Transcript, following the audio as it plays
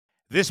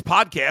This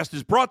podcast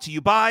is brought to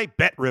you by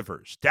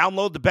BetRivers.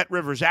 Download the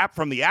BetRivers app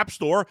from the App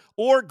Store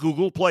or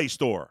Google Play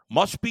Store.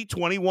 Must be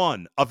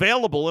 21.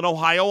 Available in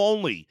Ohio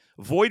only.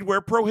 Void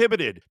where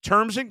prohibited.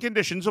 Terms and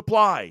conditions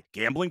apply.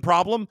 Gambling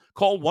problem?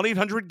 Call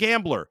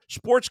 1-800-GAMBLER.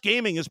 Sports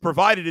gaming is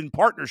provided in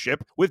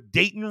partnership with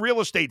Dayton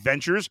Real Estate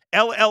Ventures,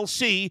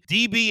 LLC,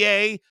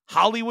 DBA,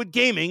 Hollywood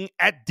Gaming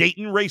at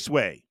Dayton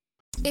Raceway.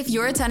 If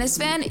you're a tennis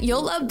fan,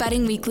 you'll love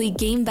Betting Weekly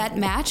Game Bet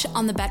Match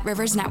on the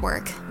BetRivers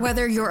Network.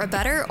 Whether you're a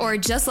bettor or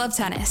just love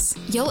tennis,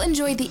 you'll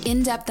enjoy the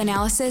in-depth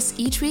analysis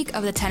each week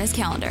of the tennis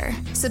calendar.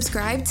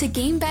 Subscribe to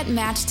Game Bet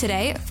Match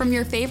today from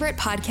your favorite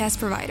podcast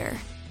provider.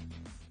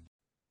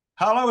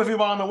 Hello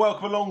everyone and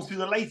welcome along to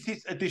the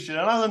latest edition,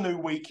 another new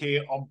week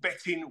here on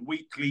Betting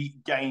Weekly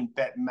Game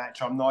Bet Match.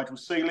 I'm Nigel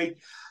Seeley,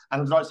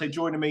 and I'd like to say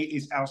joining me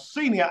is our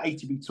senior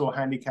ATP Tour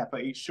handicapper,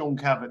 it's Sean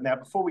Calvert. Now,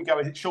 before we go,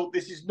 Sean,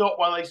 this is not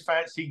one of those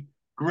fancy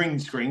green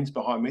screens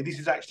behind me. This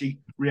is actually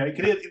real. You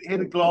can hear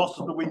the glass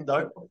on the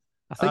window.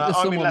 I think there's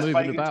someone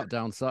moving about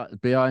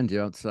downside behind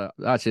you.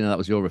 Actually, no, that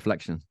was your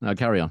reflection. Now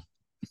carry on.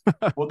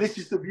 Well, this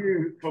is the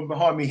view from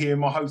behind me here in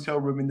my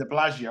hotel room in the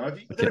Bellagio.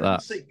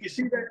 You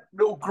see that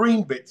little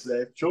green bits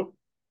there, Sean?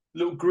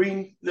 Little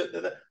green.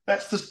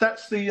 That's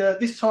the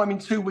this time in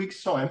 2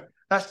 weeks' time.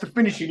 That's the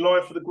finishing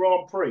line for the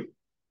Grand Prix.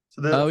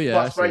 So the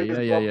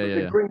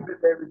The green bit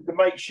there is the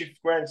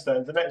makeshift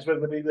grandstands, and that's where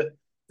they'll be the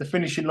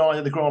finishing line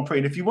of the Grand Prix.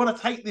 And if you want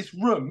to take this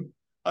room,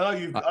 I know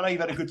you've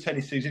had a good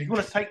tennis season. If you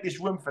want to take this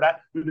room for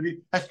that,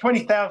 that's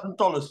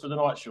 $20,000 for the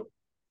night, Sean.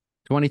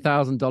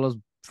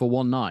 $20,000 for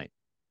one night.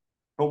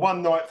 For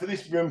one night for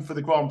this room for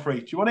the Grand Prix.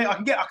 Do you want it? I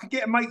can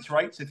get a mate's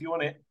rates if you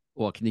want it.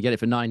 What, can you get it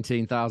for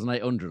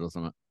 19,800 or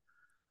something?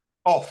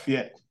 Off,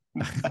 yeah.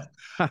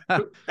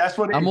 That's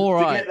what it I'm is all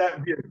right. to get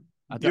that view.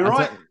 You're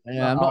right.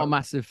 I'm not a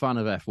massive fan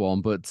of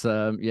F1, but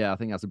I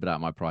think that's a bit out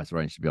of my price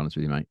range, to be honest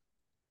with you, mate.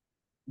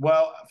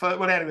 Well,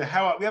 anyway,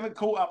 we haven't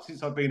caught up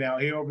since I've been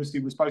out here. Obviously,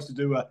 we're supposed to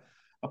do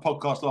a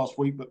podcast last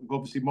week, but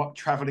obviously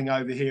travelling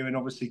over here, and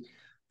obviously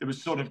there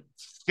was sort of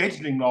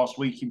scheduling last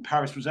week in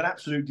Paris was an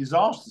absolute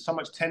disaster. So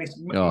much tennis,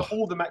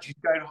 all the matches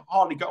going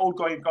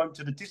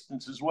to the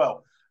distance as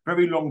well.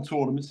 Very long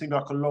tournament, seemed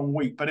like a long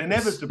week, but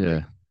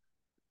inevitably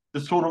the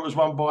tournament was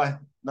won by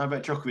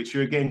Novak Djokovic,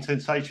 who again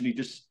sensationally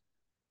just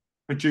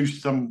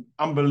produced some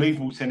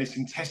unbelievable tennis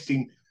in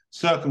testing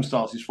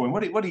circumstances for him.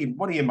 What do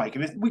you make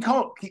of it? We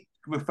can't keep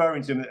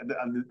referring to him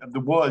the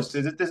words.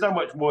 There's no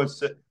much words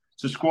to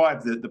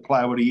describe the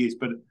player what he is,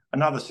 but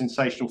another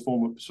sensational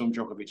form of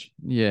Djokovic.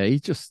 Yeah,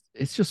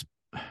 it's just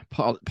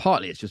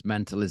partly it's just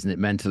mental, isn't it?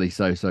 Mentally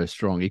so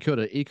strong. He could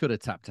have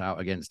tapped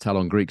out against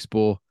Talon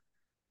Griekspoor.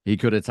 He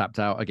could have tapped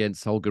out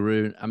against Holger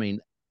Rune. I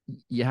mean,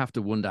 you have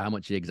to wonder how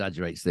much he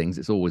exaggerates things.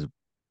 It's always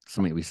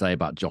something we say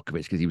about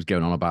Djokovic because he was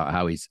going on about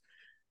how he'd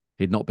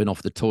not been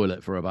off the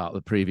toilet for about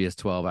the previous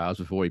 12 hours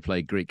before he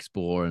played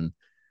Griekspoor, and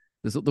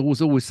there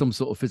was always some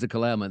sort of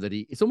physical ailment that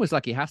it's almost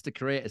like he has to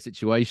create a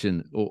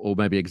situation or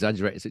maybe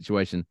exaggerate a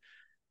situation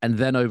and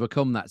then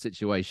overcome that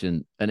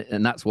situation.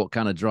 And that's what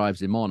kind of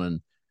drives him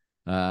on.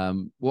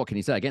 And what can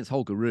you say against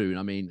Holger Rune?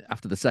 I mean,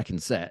 after the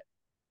second set,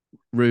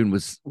 Rune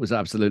was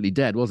absolutely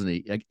dead, wasn't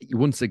he?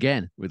 Once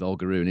again with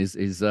Holger Rune,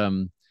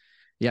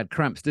 he had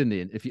cramps, didn't he?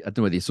 And I don't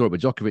know whether you saw it,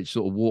 but Djokovic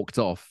sort of walked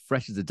off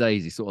fresh as a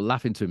daisy, sort of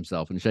laughing to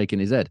himself and shaking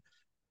his head,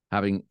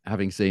 having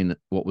seen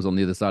what was on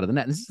the other side of the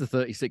net. And this is a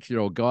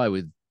 36-year-old guy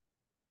with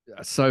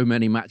so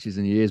many matches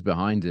and years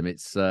behind him.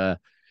 It's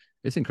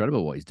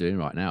incredible what he's doing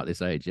right now at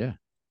this age. Yeah,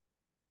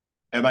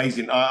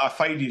 amazing. I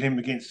faded him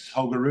against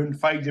Holger Rune,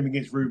 faded him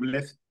against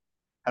Rublev,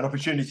 had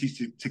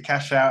opportunities to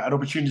cash out, had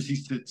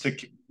opportunities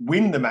to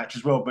win the match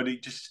as well, but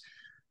it just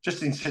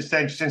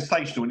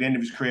sensational at the end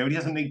of his career. He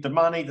doesn't need the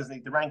money, doesn't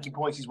need the ranking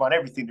points. He's won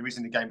everything there is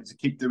in the game, but to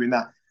keep doing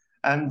that.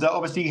 And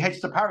obviously he heads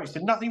to Paris,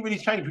 and nothing really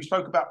changed. We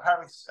spoke about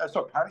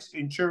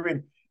in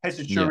Turin. Heads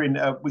to Turin.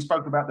 Yeah. We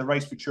spoke about the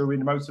race for Turin,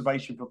 the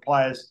motivation for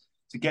players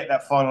to get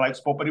that final 8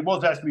 spot, but it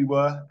was as we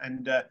were.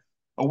 And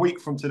a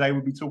week from today, we'll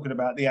be talking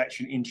about the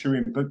action in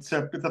Turin. But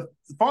the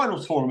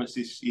final tournaments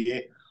this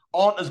year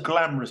aren't as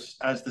glamorous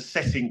as the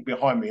setting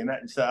behind me, and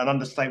that's an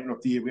understatement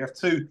of the year. We have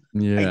two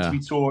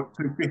ATP Tour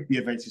 250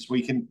 events this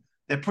week, and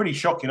they're pretty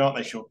shocking, aren't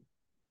they, Sean?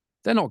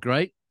 They're not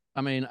great.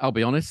 I mean, I'll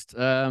be honest.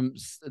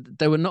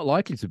 They were not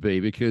likely to be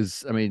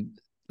because, I mean,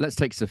 let's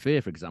take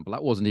Sofia, for example.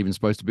 That wasn't even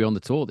supposed to be on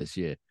the tour this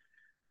year.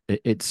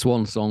 Its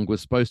swan song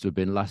was supposed to have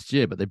been last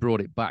year, but they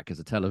brought it back as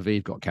the Tel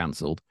Aviv got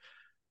cancelled.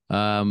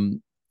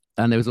 And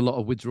there was a lot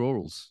of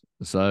withdrawals.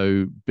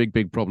 So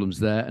big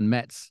problems there. And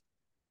Metz,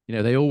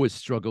 they always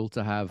struggle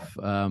to have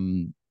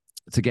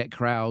to get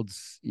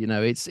crowds.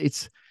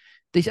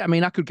 I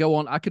mean, I could go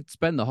on. I could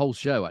spend the whole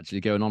show actually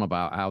going on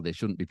about how they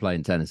shouldn't be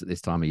playing tennis at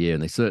this time of year,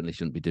 and they certainly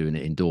shouldn't be doing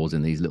it indoors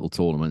in these little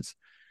tournaments.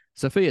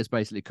 Sofia's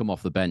basically come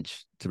off the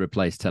bench to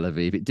replace Tel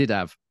Aviv. It did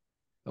have,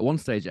 at one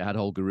stage, it had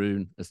Holger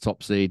Rune as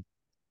top seed.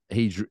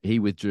 He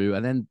withdrew,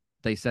 and then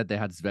they said they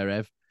had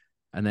Zverev,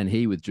 and then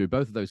he withdrew.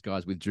 Both of those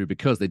guys withdrew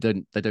because they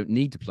don't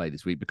need to play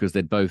this week because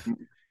they'd both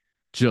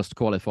just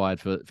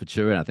qualified for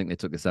Turin. I think they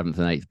took the 7th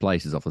and 8th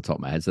places off the top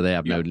of my head, so they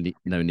have no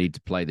need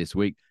to play this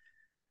week.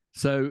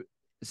 So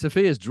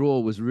Sofia's draw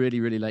was really,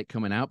 really late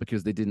coming out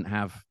because they didn't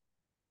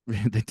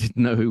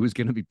know who was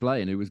going to be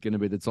playing, who was going to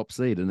be the top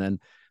seed. And then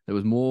there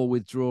was more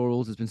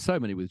withdrawals. There's been so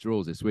many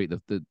withdrawals this week.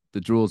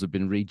 The draws have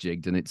been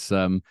rejigged, and it's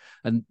and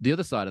the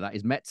other side of that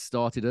is Metz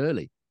started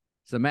early.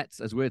 So Metz,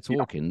 as we're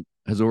talking,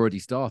 has already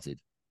started.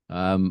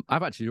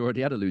 I've actually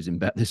already had a losing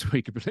bet this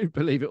week,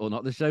 believe it or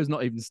not. The show's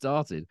not even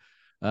started.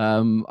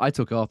 I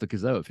took Arthur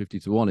Cazot at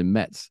 50-1 in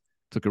Metz,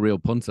 took a real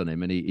punt on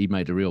him, and he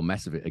made a real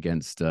mess of it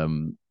against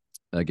who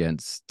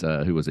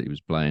was it he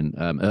was playing?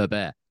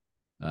 Herbert.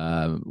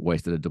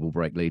 Wasted a double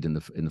break lead in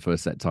the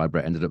first set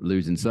tiebreak, ended up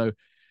losing. So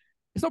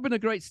it's not been a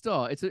great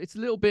start.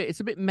 It's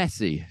a bit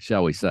messy,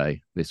 shall we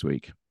say, this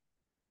week.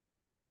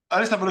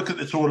 Let's have a look at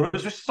the tournament.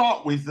 Let's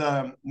start with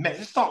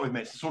Metz.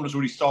 The tournament's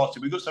already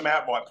started. We've got some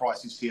outright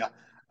prices here.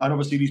 And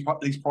obviously,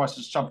 these prices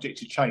are subject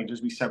to change.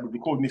 As we said, we're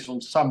recording this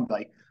on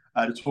Sunday.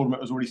 The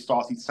tournament has already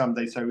started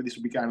Sunday, so this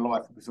will be going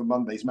live for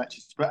Monday's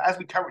matches. But as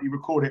we currently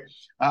record it,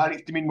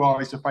 Alex de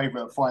Minaur is a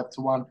favourite at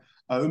 5-1.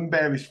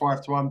 Humbert is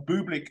 5-1.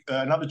 Bublik,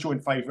 another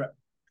joint favourite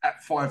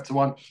at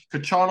 5-1.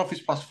 Kachanov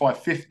is plus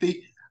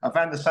 550.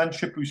 Van der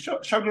Sandschip, who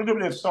showed a little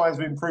bit of signs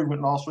of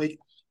improvement last week,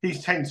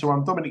 he's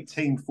 10-1. Dominic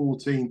Thiem,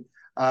 14.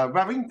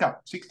 Wawrinka,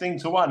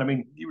 16-1. I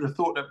mean, you would have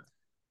thought that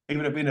he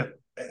would have been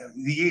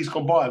the years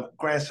gone by, a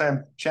Grand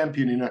Slam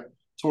champion in a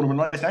tournament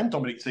like this, and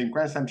Dominic Thiem,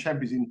 Grand Slam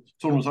champions in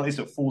tournaments like this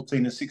at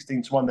 14 and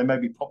 16-1. They may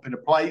be popular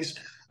plays.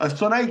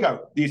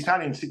 Sonego, the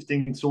Italian,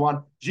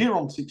 16-1.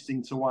 Giron,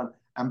 16-1.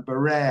 And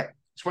Barrère,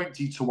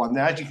 20-1.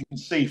 Now, as you can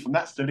see,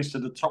 that's the list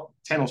of the top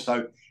 10 or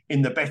so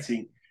in the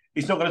betting.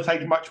 It's not going to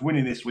take much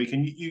winning this week,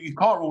 and you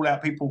can't rule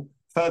out people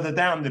further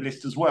down the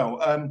list as well.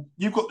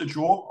 You've got the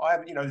draw.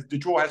 The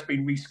draw has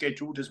been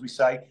rescheduled, as we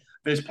say.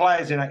 There's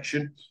players in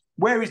action.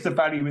 Where is the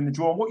value in the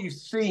draw? And what you've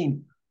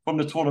seen from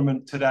the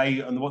tournament today,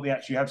 and what they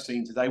actually have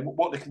seen today,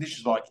 what are the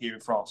conditions like here in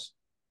France?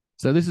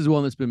 So this is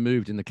one that's been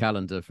moved in the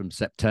calendar from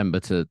September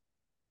to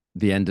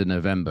the end of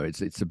November.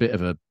 It's a bit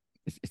of it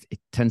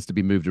tends to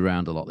be moved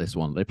around a lot, this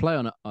one. They play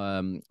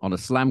on a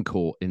slam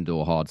court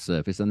indoor hard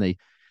surface, and they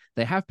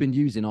have been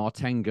using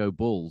Artengo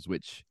balls,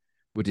 which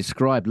were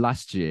described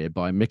last year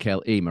by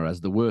Michael Emer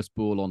as the worst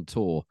ball on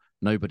tour.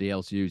 Nobody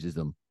else uses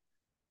them,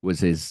 was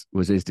his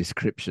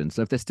description.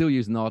 So if they're still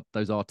using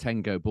those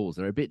Artengo balls,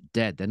 they're a bit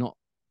dead. They're not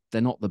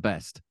the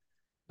best.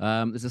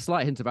 There's a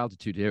slight hint of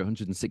altitude here,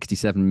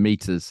 167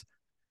 meters.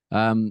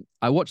 I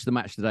watched the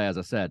match today, as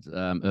I said,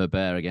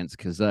 Herbert against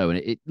Cazot, and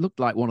it looked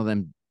like one of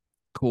them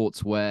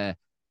courts where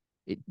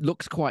it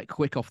looks quite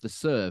quick off the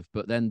serve,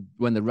 but then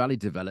when the rally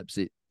develops,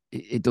 it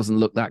doesn't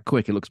look that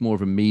quick. It looks more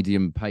of a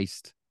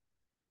medium-paced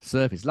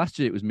surface. Last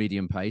year, it was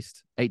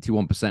medium-paced,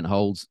 81%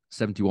 holds,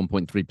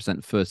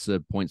 71.3% first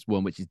serve points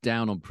won, which is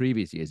down on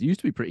previous years. It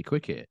used to be pretty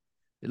quick here.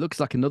 It looks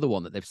like another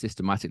one that they've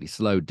systematically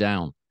slowed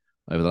down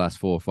over the last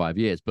 4 or 5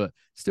 years, but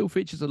still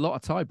features a lot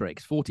of tie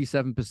breaks.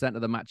 47%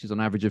 of the matches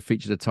on average have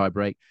featured a tie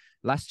break.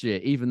 Last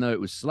year, even though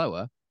it was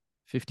slower,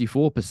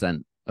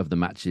 54% of the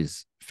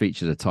matches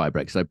featured a tie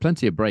break. So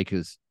plenty of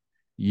breakers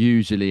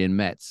usually in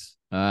Metz.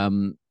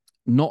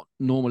 Not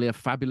normally a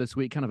fabulous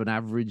week, kind of an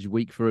average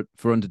week for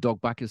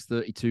underdog backers.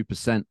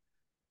 32%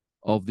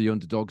 of the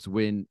underdogs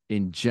win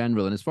in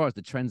general. And as far as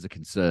the trends are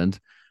concerned,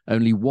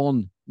 only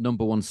one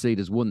number one seed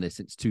has won this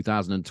since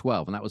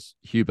 2012, and that was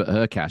Hubert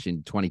Hurkacz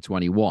in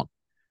 2021.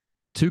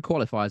 2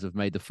 qualifiers have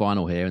made the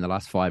final here in the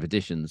last 5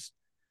 editions.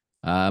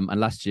 And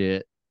last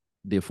year,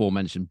 the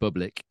aforementioned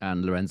Bublik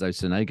and Lorenzo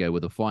Sonego were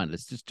the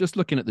finalists. Just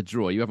looking at the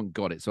draw, you haven't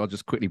got it, so I'll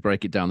just quickly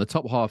break it down. The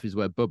top half is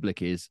where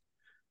Bublik is,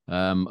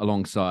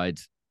 alongside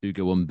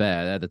Hugo Humbert.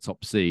 They're the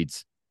top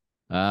seeds.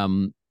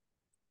 You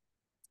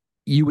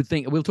would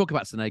think, we'll talk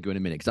about Sonego in a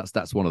minute, because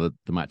that's one of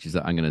the matches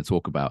that I'm going to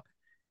talk about.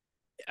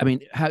 I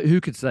mean,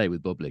 who could say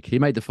with Bublik? He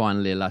made the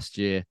final here last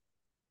year.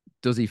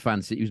 Does he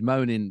fancy? He was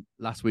moaning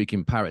last week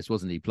in Paris,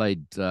 wasn't he? He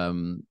played, I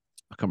can't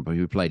remember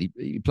who he played.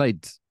 He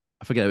played,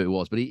 I forget who it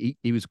was, but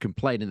he was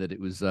complaining that it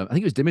was, I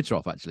think it was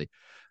Dimitrov, actually.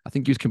 I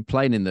think he was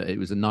complaining that it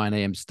was a 9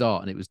 a.m.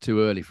 start and it was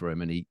too early for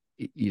him. And he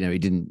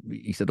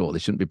said, they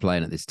shouldn't be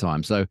playing at this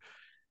time. So,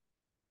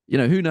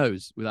 who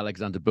knows with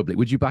Alexander Bublik?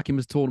 Would you back him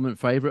as tournament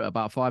favourite,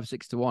 about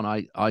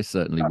 5-6-1? I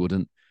certainly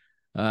wouldn't.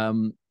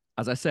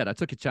 As I said, I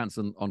took a chance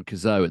on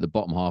Cazot at the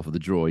bottom half of the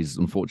draw. He's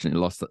unfortunately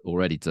lost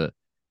already to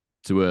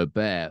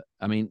Herbert.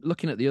 I mean,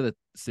 looking at the other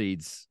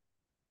seeds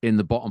in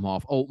the bottom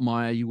half,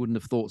 Altmaier, you wouldn't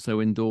have thought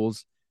so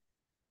indoors.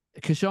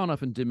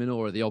 Kachanov and de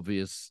Minaur are the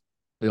obvious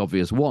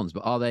ones,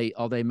 but are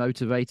they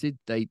motivated?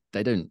 They're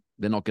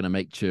not going to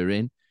make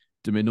Turin.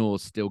 De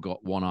Minaur's still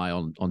got one eye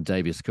on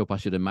Davis Cup, I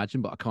should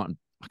imagine, but I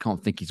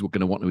can't think he's going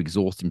to want to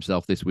exhaust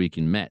himself this week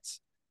in Metz.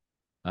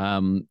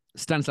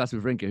 Stanislas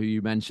Wawrinka, who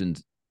you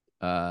mentioned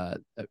a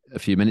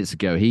few minutes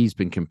ago, he's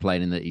been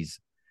complaining that he's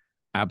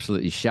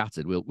absolutely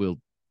shattered.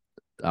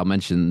 I'll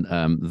mention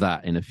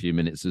that in a few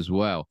minutes as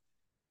well.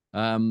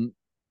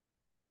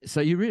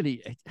 So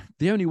the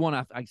only one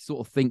I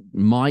sort of think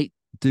might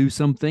do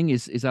something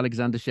is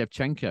Alexander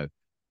Shevchenko.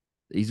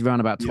 He's around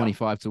about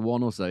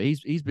 25-1 or so.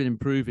 He's been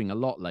improving a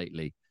lot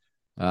lately.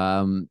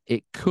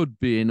 It could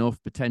be enough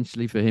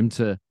potentially for him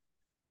to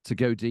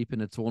go deep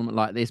in a tournament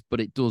like this, but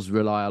it does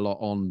rely a lot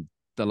on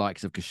the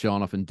likes of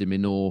Khachanov and de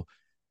Minaur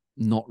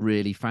not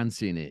really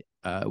fancying it,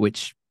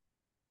 which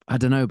I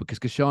don't know, because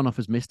Khachanov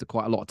has missed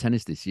quite a lot of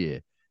tennis this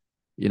year.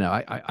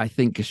 I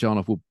think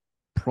Khachanov will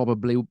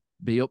probably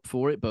be up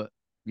for it, but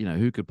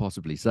who could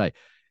possibly say?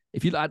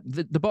 If you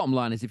the bottom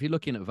line is, if you're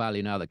looking at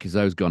value now that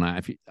Kazo's gone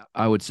out,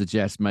 I would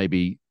suggest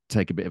maybe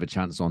take a bit of a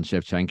chance on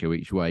Shevchenko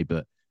each way,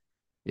 but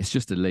it's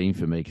just a lean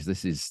for me because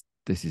this is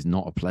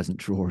not a pleasant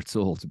draw at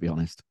all, to be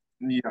honest.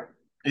 Yeah,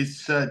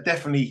 it's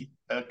definitely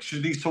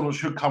these tournaments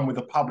should come with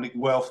a public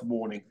wealth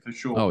warning for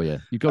sure. Oh yeah,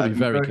 you've got to be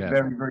very careful.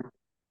 Very, very,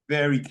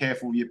 very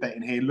careful with your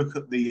betting here. Look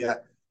at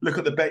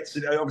the bets.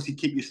 Obviously,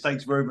 keep your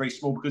stakes very, very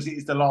small because it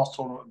is the last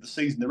tournament of the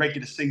season, the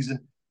regular season,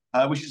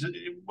 which is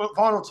the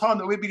final time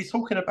that we'll be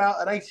talking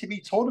about an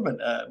ATP tournament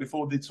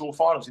before the tour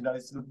finals.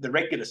 It's the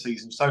regular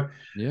season. So,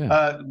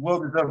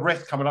 well-deserved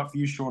rest coming up for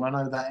you, Sean. I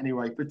know that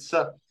anyway. But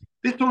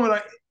this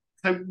tournament,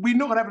 so we're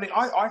not going to have any.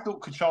 I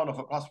thought Khachanov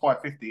at plus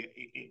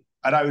 550.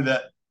 I know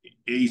that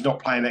he's not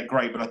playing that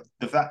great, but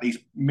the fact that he's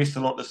missed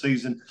a lot of the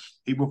season,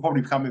 he will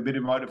probably become a bit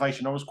of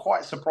motivation. I was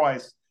quite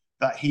surprised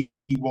that he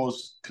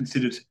was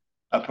considered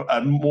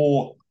a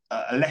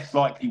less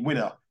likely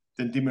winner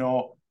than de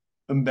Minaur,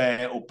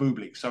 Humbert, or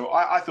Bublik. So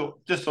I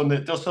thought just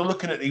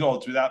looking at the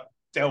odds without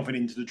delving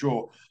into the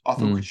draw, I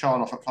thought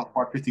Khachanov at plus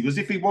 550, because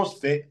if he was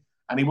fit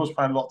and he was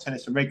playing a lot of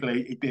tennis and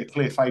regularly, he'd be a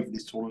clear favourite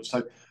this tournament.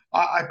 So but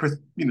I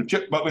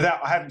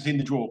haven't seen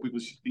the draw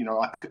because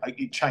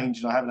it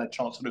changed and I haven't had a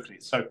chance to look at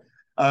it. So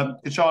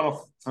Khachanov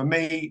for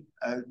me,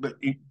 but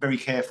very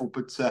careful.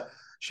 But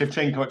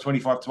Shevchenko at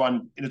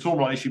 25-1 in a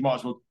tournament like this, you might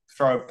as well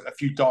throw a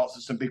few darts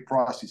at some big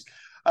prices.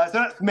 So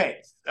that's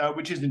Metz,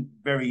 which isn't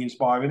very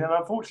inspiring. And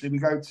unfortunately, we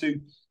go to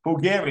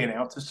Bulgaria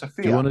now, to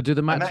Sofia. Do you want to do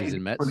the matches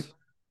in Metz?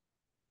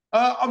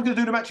 I'm going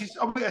to do the matches.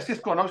 I was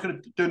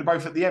going to do them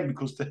both at the end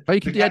because you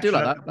can do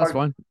like that. That's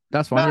fine.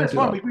 That's fine. No, that's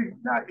fine.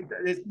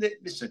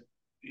 Listen,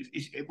 it's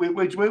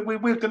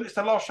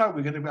the last show.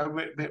 We're going to go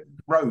a bit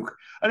rogue.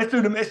 And let's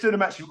do the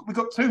matches. We've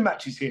got two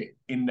matches here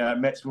in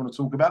Metz we want to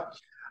talk about.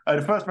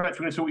 The first match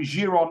we're going to talk is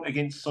Giron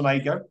against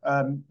Sonego.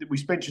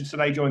 We mentioned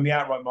Sonego in the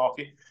outright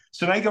market.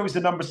 Sonego is the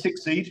number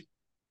 6 seed.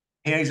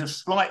 He is a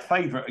slight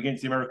favourite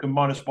against the American,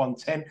 minus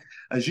 110.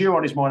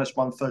 Giron is minus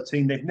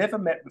 113. They've never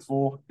met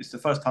before. It's the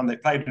first time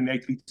they've played in the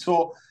ATP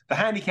Tour. The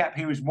handicap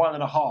here is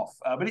 1.5,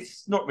 but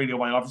it's not really a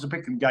 1.5. It's a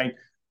pick 'em game.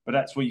 But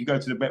that's where you go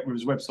to the Bet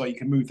Rivers website. You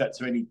can move that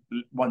to any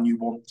one you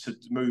want to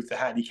move the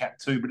handicap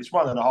to. But it's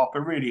 1.5.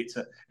 But really,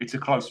 it's a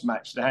close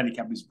match. The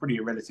handicap is pretty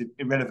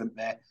irrelevant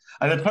there.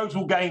 And the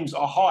total games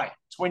are high,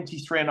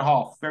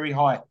 23.5, very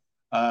high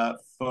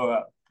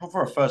for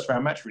a first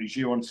round match. Really,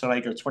 Giron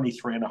Sonego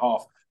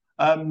 23.5.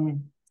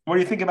 What do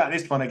you think about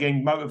this one?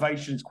 Again,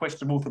 motivation's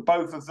questionable for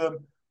both of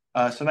them.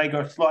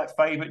 Sonego a slight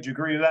favourite. Do you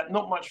agree with that?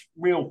 Not much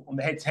real on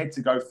the head-to-head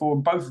to go for,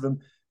 and both of them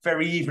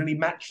very evenly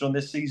matched on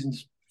this season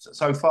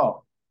so far.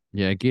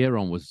 Yeah,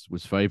 Giron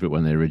was favourite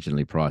when they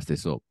originally priced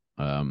this up.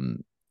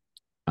 And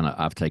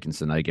I've taken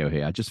Sonego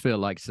here. I just feel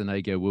like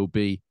Sonego will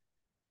be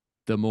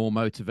the more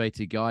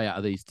motivated guy out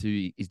of these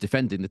two. He's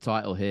defending the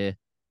title here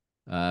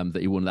that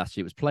he won last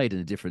year. It was played in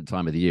a different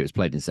time of the year. It was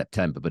played in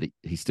September, but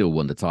he still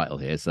won the title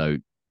here. So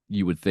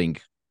you would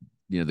think,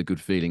 the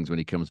good feelings when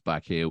he comes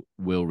back here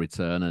will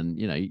return.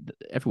 And,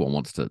 everyone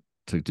wants to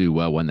do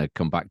well when they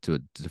come back to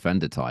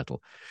defend a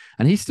title.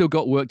 And he's still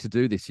got work to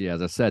do this year.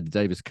 As I said, the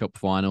Davis Cup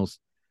finals.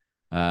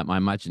 I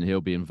imagine he'll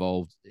be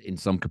involved in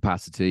some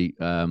capacity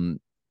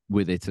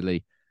with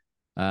Italy.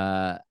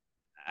 And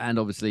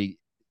obviously,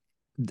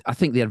 I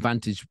think the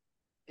advantage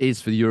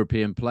is for the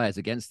European players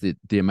against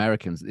the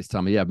Americans at this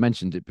time of year. I've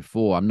mentioned it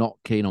before. I'm not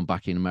keen on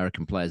backing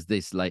American players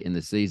this late in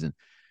the season.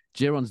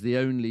 Giron's the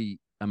only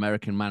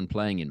American man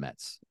playing in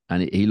Metz,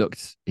 and he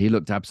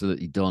looked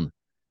absolutely done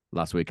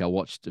last week. I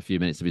watched a few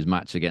minutes of his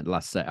match against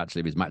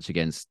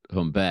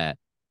Humbert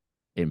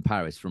in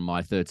Paris from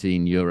my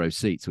 13 euro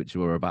seats, which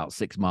were about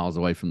 6 miles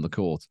away from the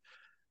court.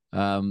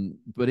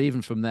 But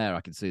even from there,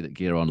 I can see that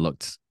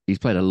Giron he's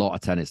played a lot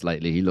of tennis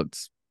lately. He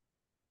looked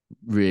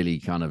really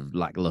kind of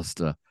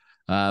lackluster.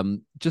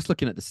 Just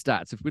looking at the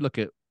stats, if we look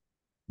at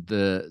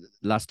the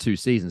last two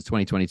seasons,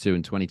 2022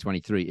 and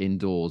 2023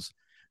 indoors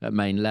at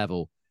main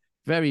level,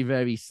 very,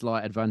 very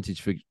slight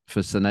advantage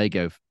for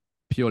Sonego,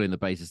 purely on the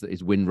basis that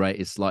his win rate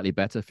is slightly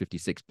better,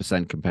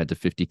 56% compared to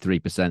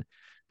 53%,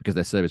 because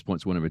their service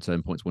points won and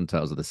return points won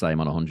totals are the same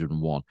on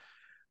 101.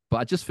 But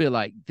I just feel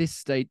like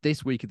this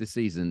week of the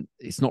season,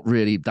 it's not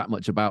really that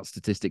much about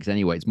statistics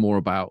anyway. It's more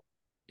about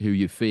who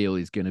you feel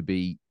is going to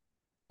be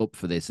up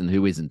for this and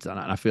who isn't. And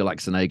I feel like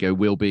Sonego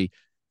will be,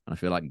 and I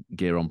feel like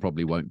Giron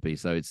probably won't be.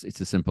 So it's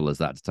as simple as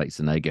that to take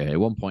Sonego here.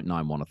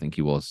 1.91, I think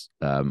he was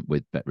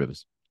with Bet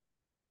Rivers.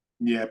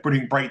 Yeah,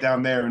 brilliant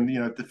breakdown there. And,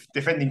 the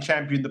defending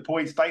champion, the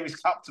points, Davis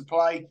Cup to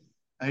play.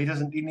 He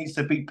needs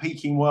to be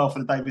peaking well for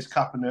the Davis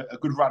Cup, and a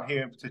good run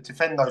here to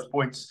defend those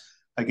points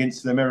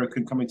against the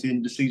American coming to the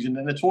end of the season,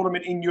 and a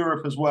tournament in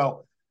Europe as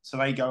well. So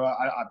there you go.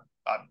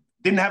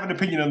 Didn't have an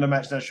opinion on the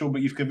match now, Sean,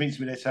 but you've convinced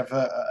me to have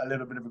a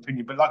little bit of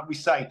opinion. But like we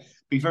say,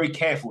 be very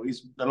careful.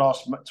 It's the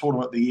last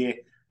tournament of the year,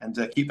 and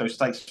keep those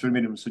stakes to a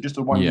minimum. So just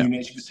a one unit.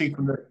 As you can see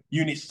from the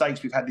unit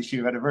stakes we've had this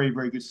year, we've had a very,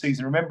 very good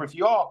season. Remember, if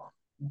you are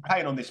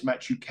playing on this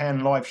match, you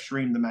can live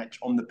stream the match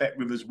on the Bet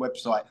Rivers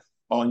website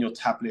on your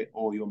tablet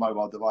or your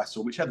mobile device,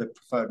 or whichever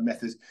preferred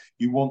methods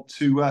you want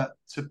to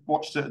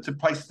watch to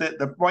place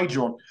the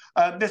wager on.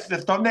 This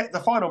is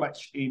the final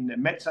match in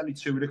Metz. Only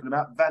two we're looking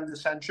about. Van der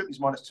Sandtrup is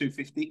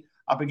 -250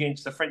 up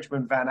against the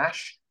Frenchman Van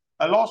Asch.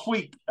 Last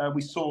week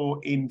we saw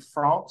in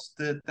France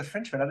the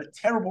Frenchman had a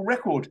terrible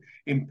record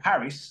in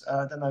Paris.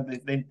 I don't know,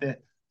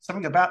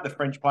 something about the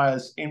French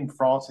players in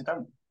France. They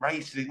don't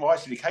rise to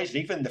the occasion.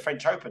 Even the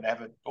French Open, they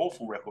have an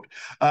awful record.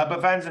 But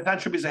Van der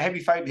Sandtrup is a heavy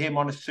favourite here,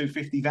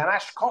 -250. Van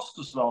Asch cost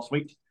us last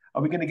week.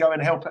 Are we going to go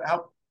and help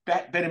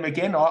bet him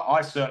again?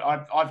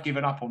 I've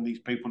given up on these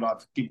people.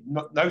 I've given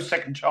no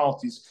second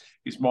chances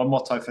is my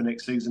motto for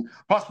next season.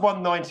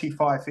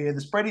 +195 here.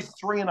 The spread is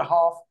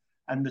 3.5,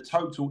 and the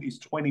total is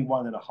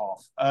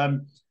 21.5.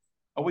 I'm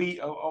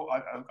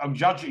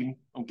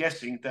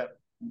guessing that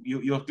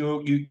you're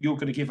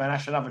going to give Van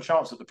Asch another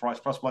chance at the price,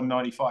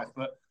 +195.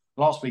 But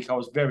last week I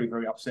was very,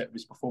 very upset with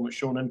his performance,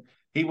 Sean, and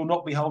he will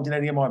not be holding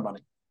any of my money.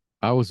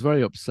 I was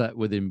very upset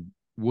with him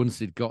once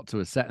he'd got to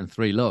a set and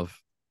 3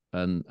 love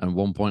and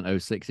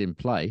 1.06 in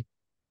play.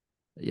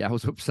 Yeah, I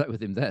was upset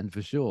with him then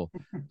for sure.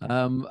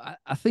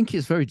 I think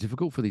it's very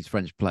difficult for these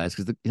French players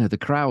because the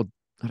crowd,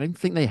 I don't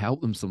think they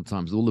help them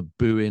sometimes. All the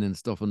booing and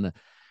stuff, and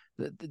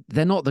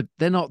they're not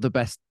the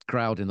best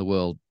crowd in the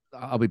world.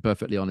 I'll be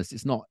perfectly honest.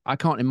 It's not. I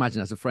can't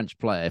imagine as a French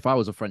player, if I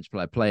was a French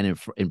player playing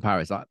in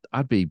Paris,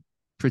 I'd be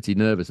pretty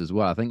nervous as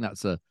well. I think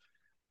that's a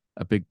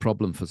big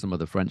problem for some of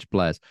the French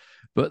players.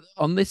 But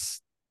on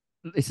this,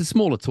 it's a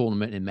smaller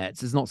tournament in Metz.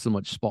 There's not so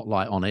much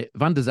spotlight on it.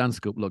 Van der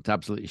Zandschulp looked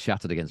absolutely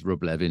shattered against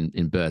Rublev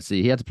in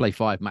Bercy. He had to play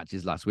 5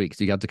 matches last week,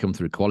 so he had to come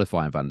through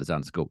qualifying. Van der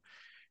Zandschulp.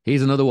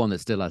 He's another one that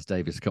still has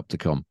Davis Cup to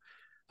come.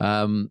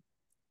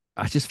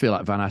 I just feel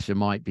like Van Asch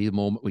might be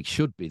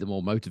should be the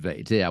more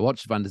motivated here. I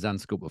watched Van der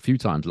Zandschulp a few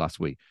times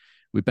last week.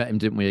 We bet him,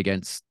 didn't we,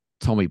 against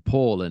Tommy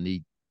Paul, and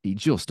he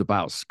just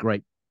about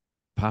scraped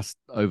past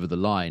over the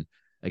line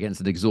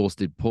against an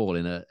exhausted Paul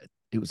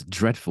it was a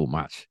dreadful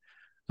match.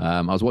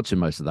 I was watching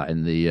most of that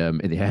in the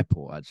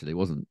airport. Actually,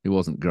 it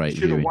wasn't great.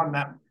 Should have won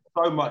that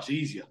so much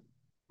easier.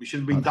 We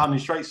should have been done in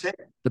straight set.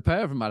 The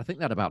pair of them, I think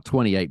they had about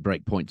 28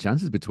 break point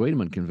chances between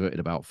them and converted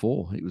about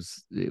 4. It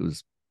was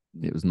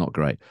not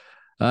great.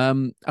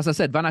 As I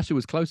said, Van Asch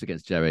was close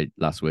against Jerry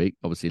last week,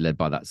 obviously led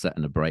by that set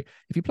and a break.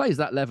 If he plays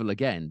that level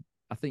again,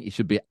 I think he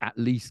should be at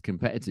least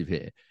competitive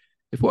here.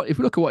 If we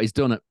look at what he's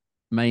done at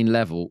main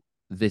level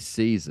this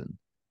season,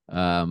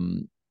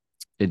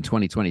 in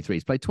 2023,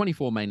 he's played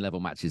 24 main level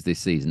matches this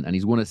season, and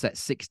he's won a set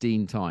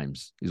 16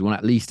 times. He's won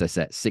at least a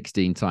set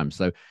 16 times.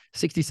 So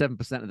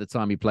 67% of the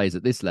time he plays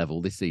at this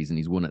level this season,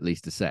 he's won at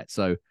least a set.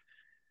 So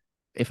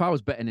if I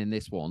was betting in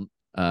this one,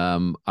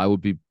 I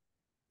would be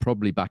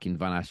probably backing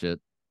Van Asch at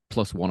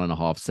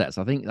 +1.5 sets.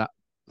 I think that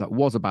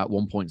was about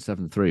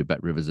 1.73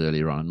 Bet Rivers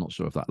earlier on. I'm not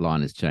sure if that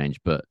line has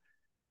changed, but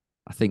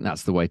I think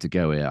that's the way to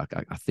go here.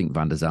 I think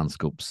Van der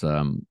Zandschulp's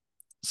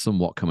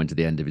somewhat coming to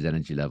the end of his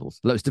energy levels.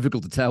 Look, it's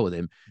difficult to tell with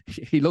him.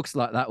 He looks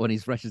like that when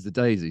he's fresh as a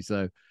daisy,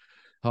 so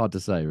hard to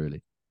say,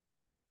 really.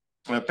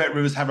 Bet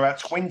Rivers have about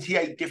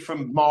 28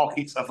 different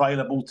markets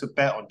available to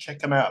bet on. Check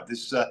them out.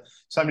 There's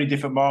so many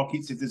different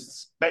markets. If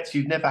there's bets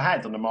you've never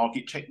had on the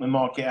market, check the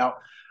market out,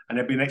 and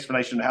there'll be an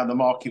explanation of how the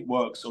market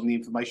works on the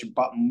information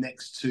button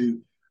next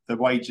to the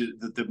wager,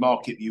 the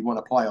market you want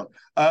to play on.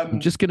 I'm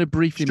just going to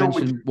briefly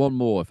mention one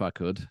more, if I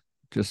could.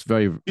 Just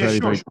very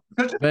go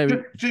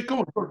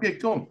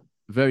on.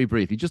 Very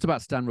briefly, just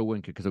about Stan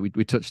Wawrinka, because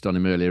we touched on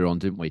him earlier on,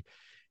 didn't we?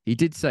 He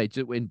did say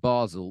in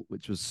Basel,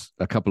 which was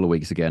a couple of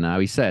weeks ago now,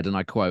 he said, and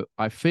I quote,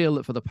 "I feel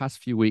that for the past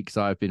few weeks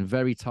I've been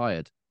very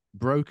tired,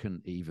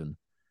 broken even,"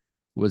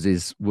 was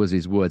his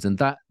words. And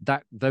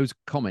those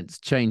comments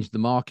changed the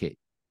market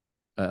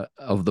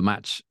of the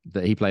match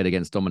that he played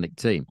against Dominic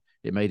Thiem.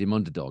 It made him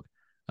underdog.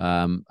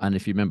 And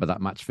if you remember,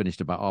 that match finished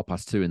about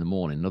 2:30 in the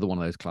morning. Another one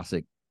of those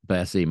classic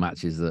Bercy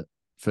matches that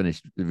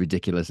finished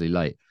ridiculously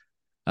late.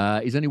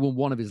 He's only won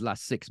one of his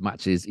last 6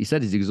 matches. He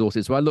said he's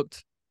exhausted. So I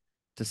looked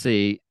to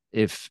see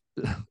if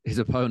his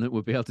opponent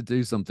would be able to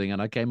do something,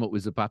 and I came up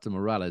with Zapata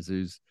Morales,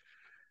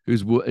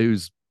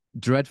 who's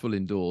dreadful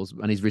indoors,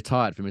 and he's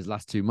retired from his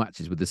last 2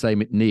 matches with the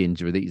same knee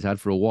injury that he's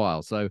had for a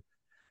while. So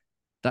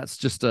that's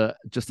just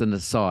an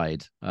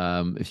aside.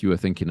 If you were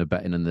thinking of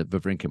betting in the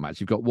Wawrinka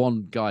match, you've got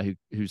one guy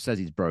who says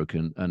he's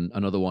broken, and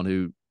another one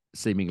who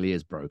seemingly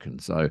is broken.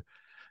 So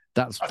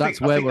that's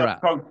where we're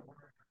at.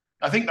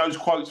 I think those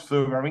quotes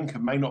for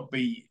Wawrinka may not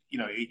be,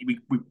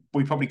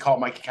 we probably can't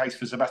make a case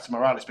for Zapata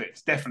Morales, but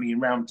it's definitely in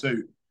round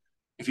 2.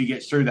 If he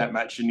gets through that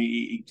match and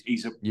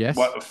he's a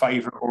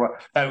favourite,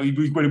 we're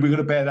going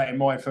to bear that in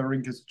mind for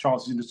Wawrinka's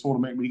chances in the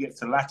tournament when he gets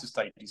to the latter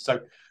stages.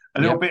 So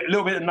a little bit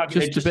of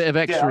nugget. Just a bit of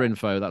extra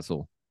info, that's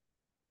all.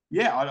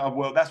 Yeah,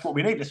 well, that's what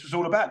we need. This was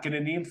all about,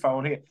 getting the info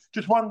on here.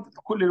 Just one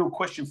quick little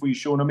question for you,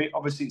 Sean. I mean,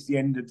 obviously, it's the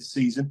end of the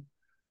season.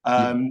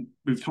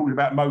 We've talked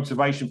about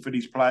motivation for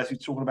these players. We're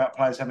talking about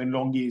players having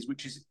long years,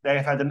 which is they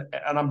have had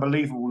an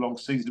unbelievable long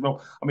season.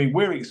 Well, I mean,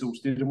 we're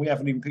exhausted and we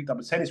haven't even picked up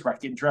a tennis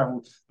racket and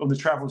traveled on the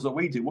travels that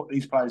we do. What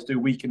these players do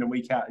week in and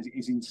week out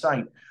is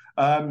insane.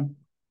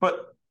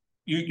 But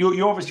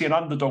you're obviously an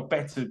underdog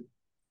better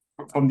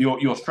from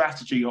your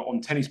strategy on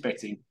tennis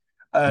betting.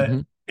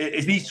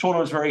 Is these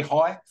tournaments very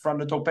high for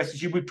underdog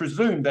bettors? You would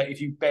presume that if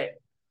you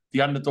bet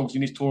the underdogs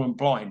in this tournament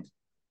blind,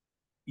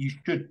 you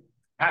should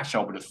cash, I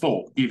would have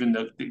thought, given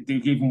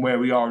where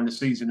we are in the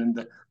season and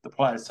the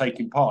players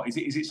taking part. Is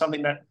it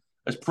something that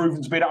has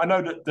proven to be that? I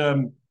know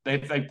that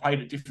they've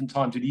played at different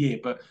times of the year,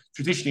 but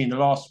traditionally in the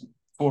last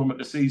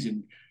tournament of the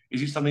season,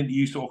 is it something that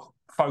you sort of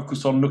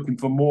focus on looking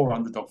for more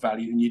underdog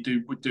value than you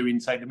would do in,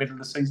 say, the middle of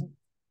the season?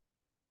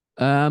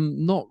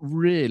 Not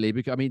really,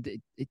 because I mean,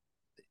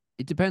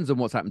 it depends on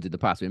what's happened in the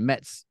past. I mean,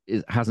 Metz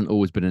hasn't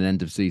always been an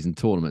end of season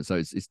tournament, so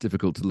it's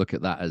difficult to look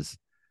at that as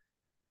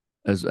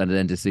an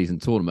end of season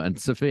tournament. And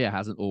Sofia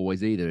hasn't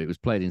always either. It was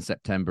played in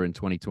September in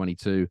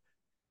 2022,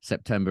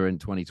 September in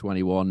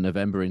 2021,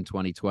 November in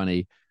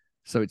 2020.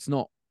 So it's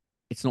not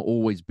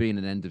always been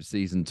an end of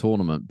season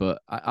tournament.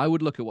 But I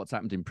would look at what's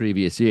happened in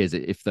previous years.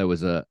 If there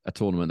was a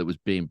tournament that was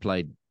being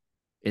played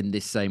in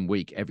this same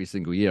week every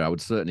single year, I would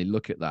certainly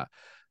look at that.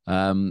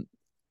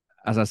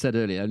 As I said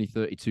earlier, only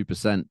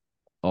 32%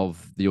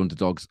 of the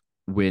underdogs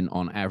win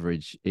on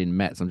average in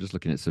Metz. I'm just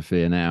looking at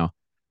Sofia now.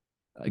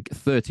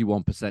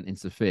 31% in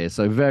Sofia,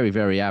 so very,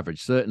 very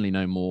average. Certainly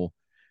no more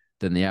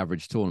than the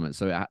average tournament.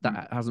 So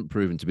that hasn't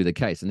proven to be the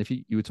case. And if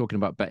you were talking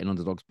about betting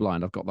underdogs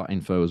blind, I've got that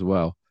info as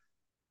well.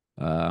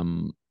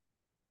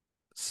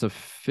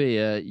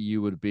 Sofia,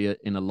 you would be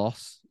in a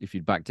loss if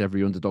you'd backed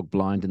every underdog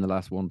blind in the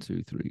last 7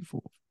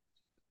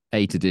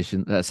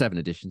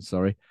 editions.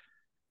 Sorry,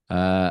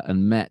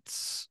 and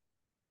Metz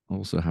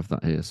also have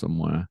that here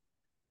somewhere.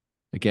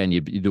 Again,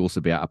 you'd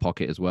also be out of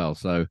pocket as well.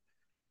 So.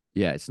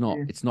 Yeah, it's not.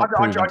 I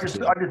just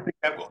think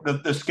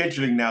that the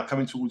scheduling now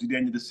coming towards the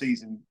end of the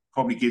season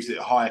probably gives it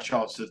a higher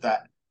chance of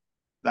that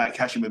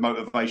cashing with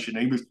motivation.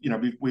 And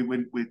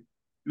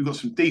we've got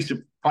some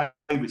decent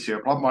favourites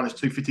here, like minus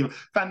 250.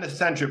 Van der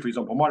Sandra, for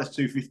example, minus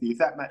 250. If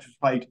that match was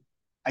played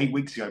 8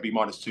 weeks ago, it'd be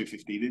minus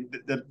 250.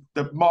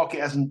 The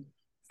market hasn't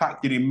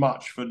factored in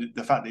much for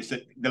the fact that it's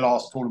the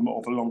last tournament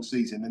of a long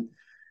season.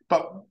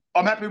 But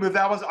I'm happy with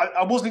that.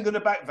 I wasn't going to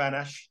back Van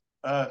Asch.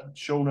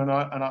 Sean and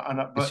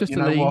I, but it's just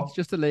a lean. What? It's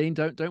just a lean.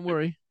 Don't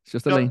worry. It's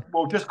just a lean.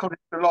 Well, just because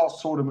it's the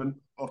last tournament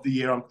of the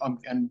year, I'm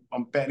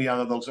betting the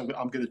underdogs. I'm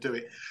going to do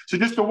it. So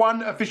just the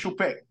one official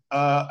pick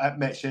at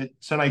Metz here,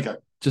 Sonego.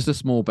 Just a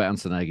small bet on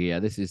Sonego. Yeah,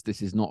 this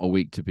is not a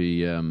week to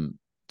be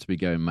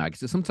going mad.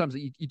 So sometimes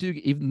you do,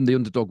 even the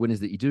underdog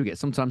winners that you do get,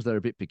 sometimes they're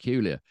a bit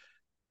peculiar,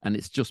 and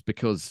it's just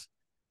because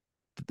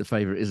the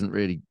favourite isn't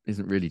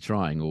really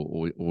trying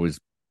or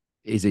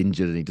is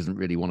injured and he doesn't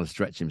really want to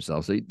stretch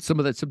himself. So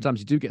sometimes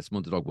you do get some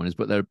underdog winners,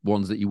 but they're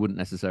ones that you wouldn't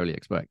necessarily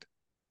expect.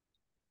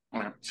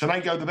 So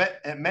they go the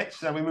bet at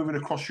Metz. Now we're moving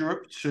across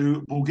Europe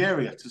to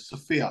Bulgaria, to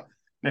Sofia.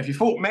 Now, if you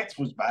thought Metz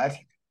was bad,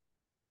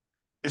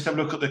 let's have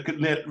a look at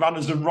the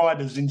runners and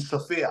riders in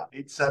Sofia.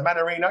 It's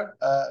Manarino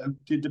who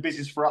did the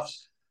business for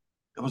us.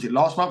 Was it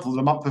last month or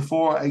the month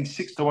before? A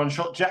 6-1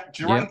 shot. Jack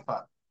Draper.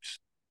 Yep.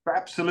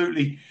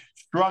 Absolutely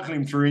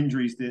struggling through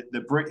injuries.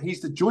 The Brit,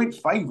 he's the joint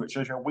favourite.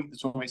 Shows you how weak the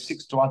tournament is.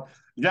 6-1.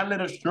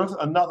 Jan-Lennart Struff,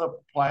 another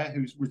player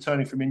who's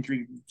returning from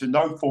injury to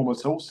no form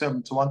at all.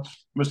 7-1.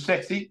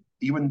 Musetti,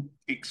 you wouldn't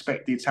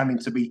expect the Italian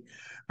to be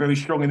very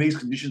strong in these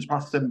conditions.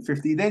 Plus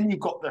 750. Then you've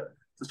got the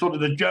sort of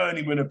the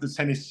journeyman of the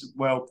tennis.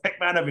 Well,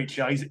 Kekmanovic.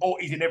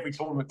 He's in every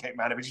tournament.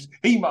 Kekmanovic.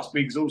 He must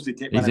be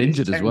exhausted. He's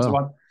injured as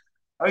well.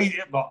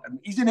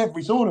 He's in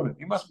every tournament.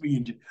 He must be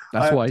injured.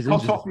 That's why he's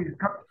injured.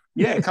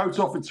 Coates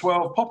off at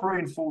 12, Popper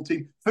in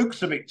 14,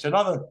 Fuchsovic,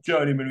 another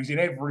journeyman who's in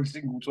every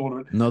single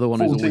tournament. Another one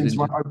who's always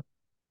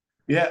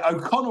injured.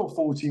 O'Connell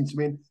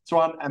 14-1,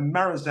 and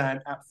Marizan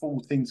at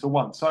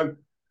 14-1. So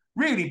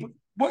really,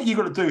 what you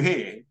got to do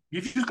here,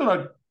 you've just got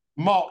to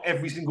mark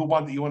every single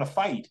one that you want to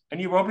fade,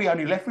 and you're probably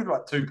only left with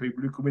like 2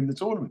 people who can win the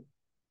tournament.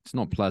 It's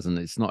not pleasant.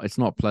 It's not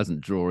a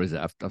pleasant draw, is it?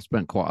 I've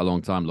spent quite a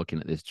long time looking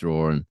at this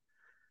draw, and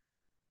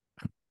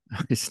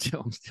I'm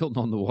still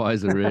none the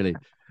wiser, really.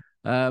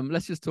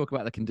 Let's just talk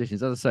about the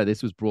conditions. As I say,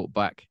 this was brought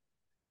back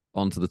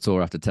onto the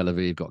tour after Tel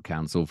Aviv got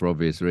cancelled for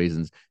obvious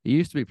reasons. It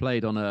used to be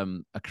played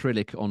on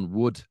acrylic on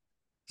wood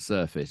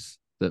surface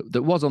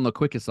that was on the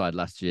quicker side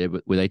last year,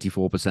 with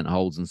 84%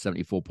 holds and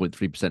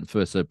 74.3%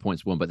 first serve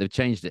points won. But they've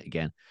changed it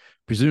again,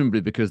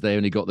 presumably because they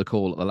only got the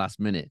call at the last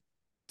minute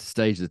to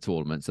stage the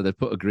tournament. So they've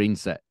put a green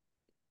set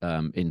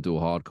indoor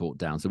hard court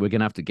down. So we're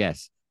going to have to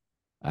guess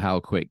how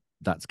quick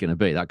that's going to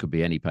be. That could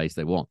be any pace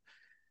they want.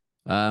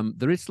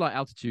 There is slight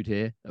altitude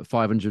here at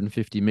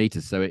 550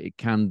 meters, so it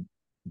can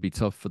be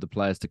tough for the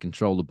players to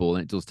control the ball,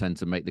 and it does tend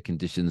to make the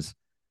conditions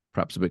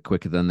perhaps a bit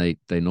quicker than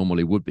they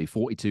normally would be.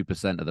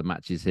 42% of the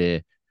matches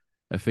here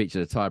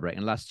featured a tiebreak,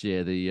 and last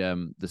year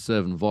the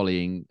serve and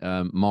volleying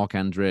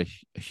Marc-André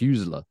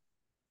Huesler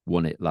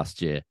won it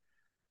last year.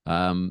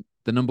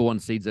 The number one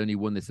seed's only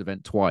won this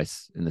event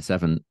twice in the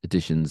 7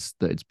 editions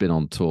that it's been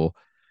on tour.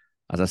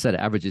 As I said,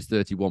 it averages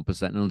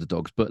 31%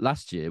 underdogs. But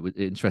last year,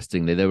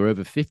 interestingly, there were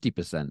over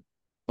 50%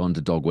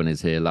 underdog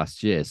winners here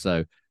last year.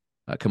 So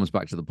that comes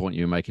back to the point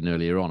you were making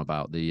earlier on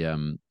about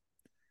the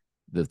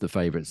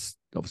favourites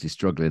obviously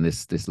struggling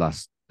this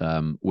last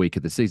week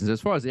of the season. So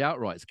as far as the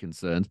outright's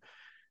concerned,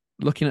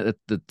 looking at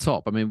the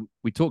top, I mean,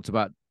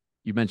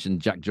 you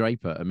mentioned Jack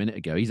Draper a minute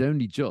ago. He's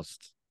only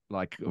just,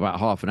 like about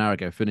half an hour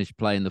ago, finished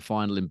playing the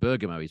final in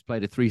Bergamo. He's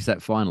played a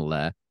 3-set final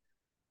there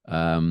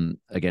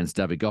against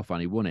David Goffin.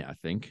 He won it, I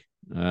think.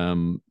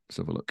 Let's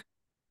have a look.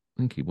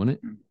 I think he won it.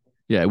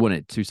 Yeah, he won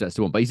it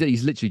 2-1. But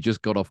he's literally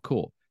just got off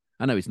court.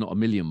 I know it's not a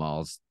million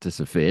miles to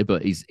Sofia,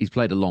 but he's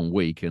played a long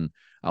week, and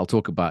I'll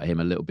talk about him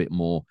a little bit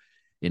more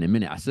in a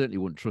minute. I certainly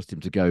wouldn't trust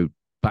him to go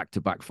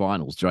back-to-back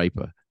finals,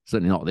 Draper.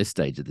 Certainly not at this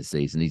stage of the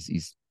season.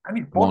 He's and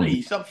his body,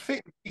 he's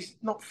unfit. He's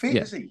not fit,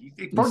 is he?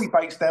 He probably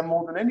breaks down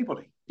more than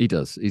anybody. He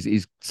does.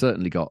 He's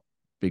certainly got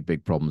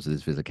big problems with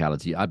his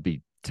physicality. I'd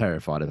be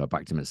terrified if I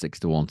backed him at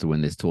 6-1 to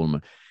win this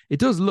tournament. It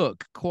does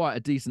look quite a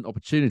decent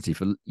opportunity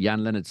for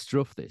Jan-Lennard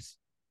Struff, this.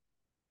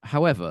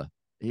 However,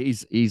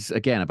 he's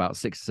again about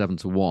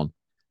 6-7-1,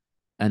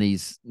 and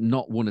he's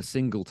not won a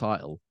single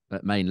title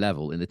at main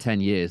level in the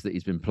 10 years that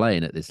he's been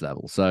playing at this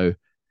level. So,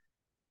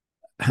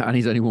 and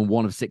he's only won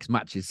 1 of 6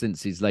 matches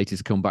since his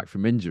latest comeback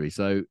from injury.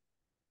 So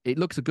it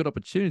looks a good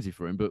opportunity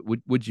for him, but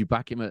would you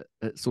back him at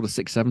sort of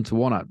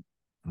 6-7-1?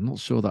 I'm not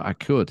sure that I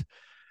could.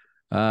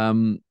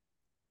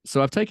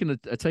 So I've taken a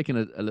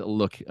little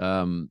look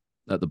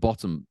at the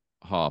bottom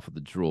half of the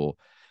draw.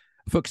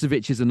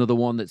 Fucsovic is another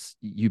one that's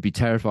you'd be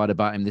terrified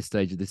about him this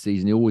stage of the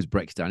season. He always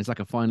breaks down. He's like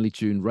a finely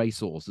tuned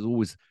racehorse. There's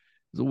always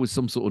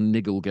some sort of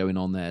niggle going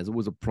on there. There's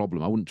always a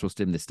problem. I wouldn't trust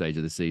him this stage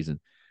of the season.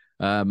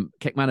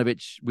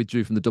 Kekmanovic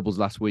withdrew from the doubles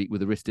last week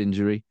with a wrist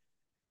injury.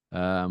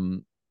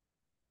 Baez,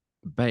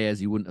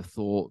 you wouldn't have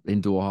thought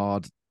indoor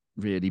hard,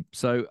 really.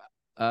 So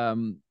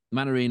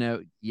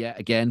Manarino, yeah,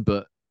 again,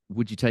 but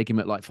would you take him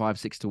at like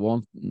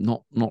 5-6-1?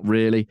 Not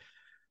really.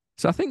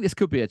 So I think this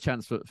could be a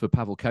chance for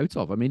Pavel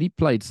Kotov. I mean, he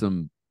played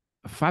some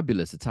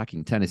fabulous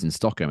attacking tennis in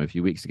Stockholm a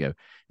few weeks ago.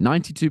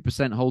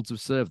 92% holds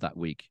of serve that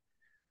week.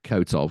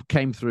 Kotov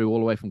came through all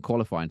the way from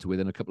qualifying to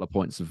within a couple of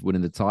points of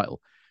winning the title.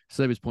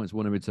 Service points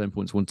won and return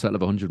points won, total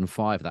of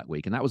 105 that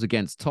week. And that was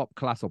against top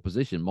class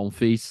opposition.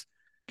 Monfils,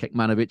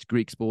 Kekmanovic,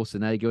 Griekspoor,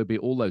 Sonego, beat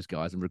all those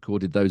guys and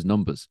recorded those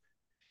numbers.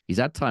 He's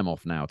had time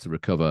off now to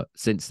recover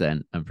since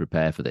then and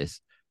prepare for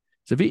this.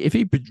 So if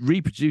he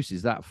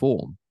reproduces that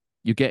form,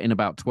 you're getting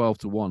about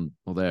 12-1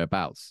 or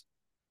thereabouts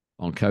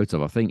on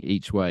Kotov. I think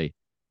each way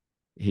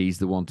he's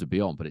the one to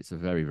be on, but it's a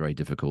very, very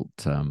difficult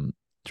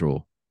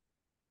draw.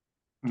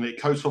 And it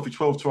Kotov for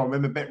 12-1.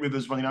 Remember, Bet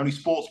Rivers one of the only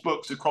sports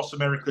books across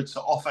America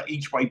to offer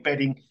each way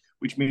betting,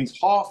 which means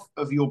half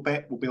of your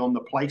bet will be on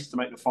the place to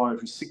make the final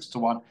for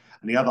 6-1,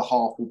 and the other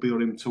half will be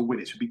on him to win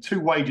it. So it'll be 2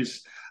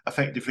 wagers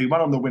effectively,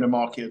 one on the winner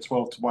market at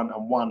 12-1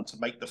 and one to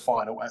make the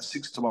final at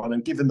 6-1.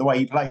 And given the way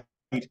he played,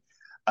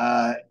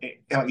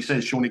 like you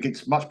said, Sean, it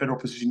gets much better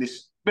opposition.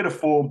 This bit of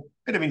form,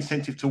 bit of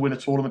incentive to win a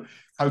tournament.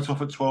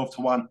 Kotov at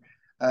 12-1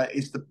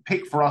 is the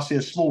pick for us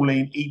here. Small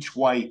lean each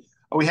way.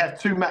 We have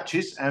 2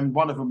 matches, and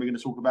one of them we're going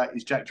to talk about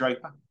is Jack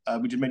Draper.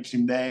 We just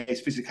mentioned him there.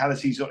 His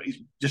physicality,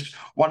 he's just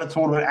won a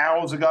tournament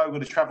hours ago. We're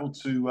going to travel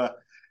to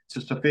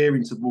Sofia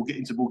into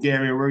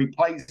Bulgaria, where he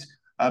plays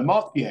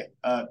Martier,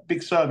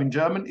 big serve in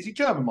German. Is he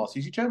German, Martier?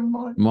 Is he German,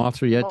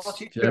 Martier,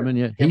 yes, German,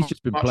 yeah. He's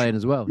just been playing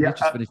as well. Yeah, he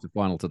just finished the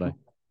final today.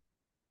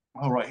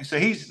 All right, so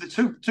he's the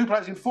two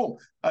players in form.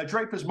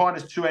 Draper's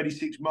minus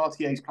 286,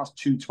 Martier's plus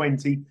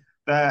 220.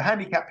 The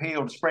handicap here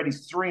on the spread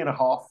is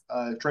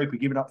 3.5. Draper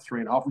giving up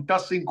 3.5, which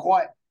does seem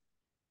quite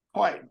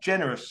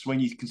generous when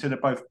you consider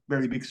both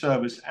very big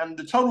servers. And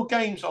the total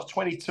games are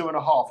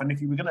 22.5. And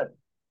if you were going to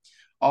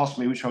ask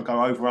me which I'll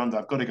go over under,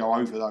 I've got to go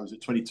over those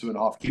at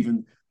 22.5,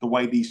 given the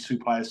way these 2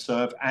 players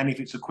serve and if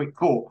it's a quick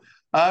call.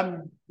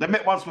 They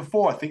met once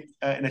before, I think,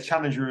 in a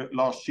challenger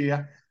last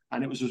year,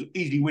 and it was an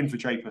easy win for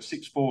Draper,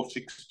 6-4,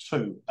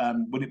 6-2.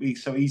 Would it be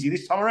so easy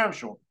this time around,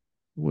 Sean?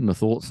 Wouldn't have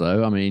thought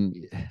so. I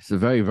mean, it's a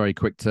very, very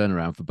quick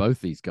turnaround for both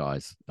these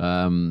guys.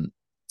 I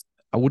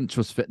wouldn't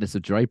trust fitness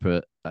of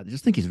Draper. I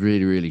just think he's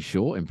really, really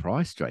short in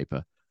price,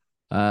 Draper.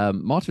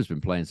 Marta's been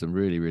playing some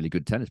really, really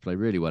good tennis, played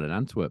really well in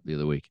Antwerp the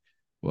other week,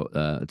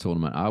 a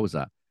tournament I was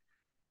at.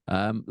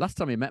 Last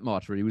time he met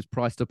Marta, he was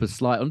priced up as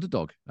slight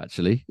underdog,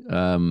 actually,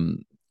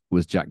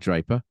 was Jack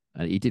Draper.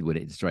 And he did win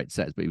it in straight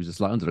sets, but he was a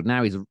slight underdog.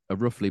 Now he's a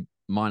roughly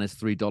minus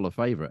 $3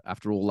 favourite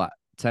after all that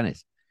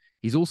tennis.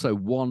 He's also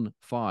won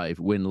 5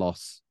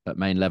 win-loss at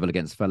main level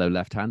against fellow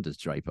left-handers,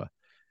 Draper.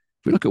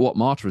 If we look at what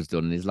Marta has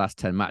done in his last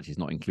 10 matches,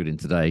 not including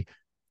today,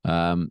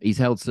 he's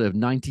held serve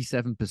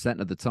 97%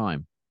 of the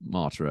time,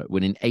 Marta,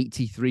 winning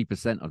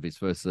 83% of his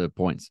first serve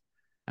points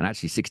and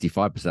actually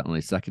 65% on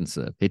his second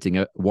serve,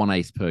 hitting 1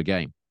 ace per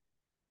game.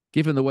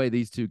 Given the way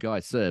these 2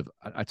 guys serve,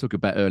 I took a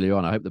bet earlier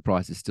on. I hope the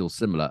price is still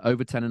similar.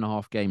 Over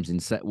 10.5 games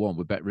in set 1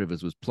 with Bet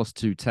Rivers was plus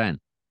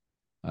 210.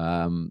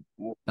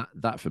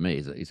 That for me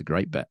is a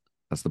great bet.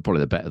 probably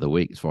the bet of the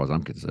week as far as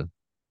I'm concerned.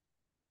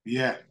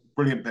 Yeah,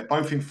 brilliant bet.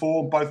 Both in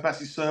form, both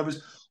massive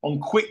servers on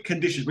quick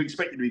conditions. We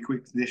expect it to be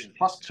quick conditions.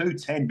 Plus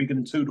 210, bigger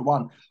than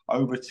 2-1,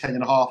 over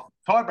 10.5.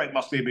 Tiebreak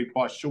must be a big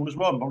price, Sean, as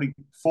well. Probably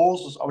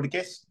fours, I would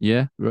guess.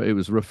 Yeah, it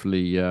was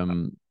roughly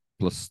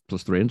plus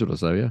 300 or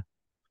so, yeah.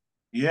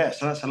 Yeah,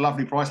 so that's a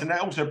lovely price. And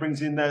that also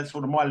brings in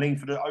sort of my lean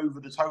for the over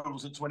the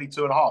totals at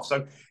 22.5.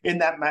 So in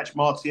that match,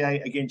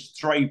 Martier against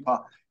Draper,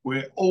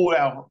 where all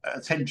our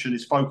attention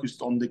is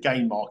focused on the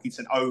game markets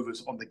and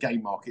overs on the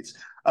game markets.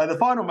 The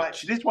final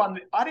match, this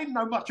one, I didn't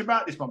know much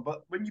about this one,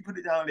 but when you put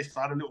it down on the list,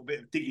 I had a little bit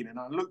of digging and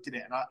I looked at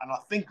it and I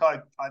think I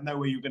know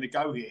where you're going to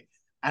go here.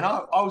 And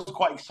I was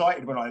quite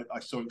excited when I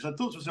saw it because I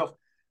thought to myself,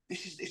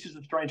 this is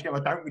a strange game. I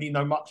don't really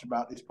know much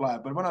about this player.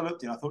 But when I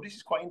looked at it, I thought this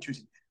is quite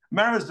interesting.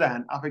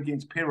 Marazan up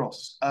against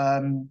Piros.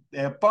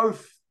 They're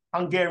both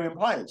Hungarian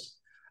players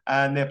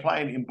and they're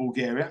playing in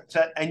Bulgaria.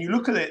 So, and you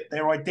look at it,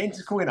 they're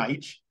identical in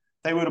age.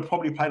 They would have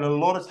probably played a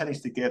lot of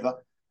tennis together.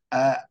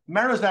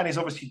 Marazan is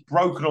obviously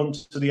broken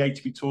onto the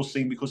ATP Tour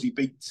scene because he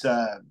beat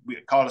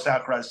Carlos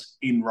Alcaraz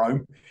in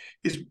Rome.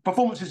 His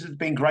performances have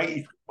been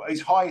great.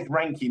 His highest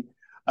ranking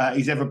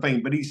he's ever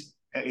been, but he's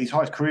his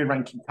highest career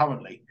ranking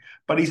currently.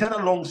 But he's had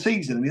a long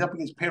season and he's up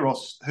against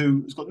Piros,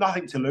 who has got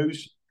nothing to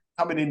lose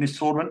coming in this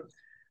tournament.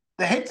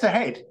 The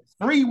head-to-head,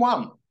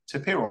 3-1 to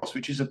Piros,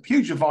 which is a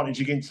huge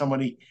advantage against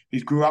somebody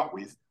he's grew up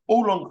with.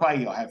 All on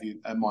clay, I have you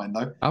in mind,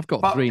 though. I've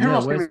got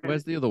 3-0.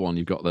 Where's the other one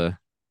you've got there?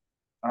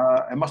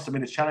 It must have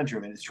been a challenger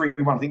event. It's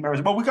 3-1. I think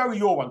Maris. Well, we'll go with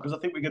your one because I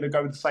think we're going to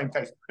go with the same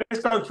case.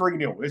 Let's go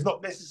 3-0.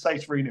 Let's just say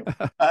 3-0.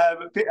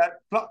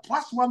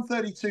 Plus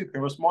 132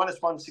 Piros,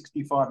 minus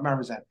 165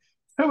 Marizan.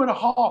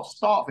 2.5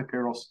 start for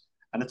Piros,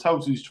 and the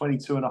total is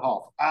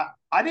 22.5.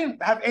 I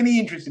didn't have any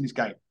interest in this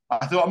game.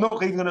 I thought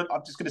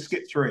I'm just going to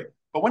skip through it.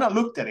 But when I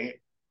looked at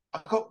it,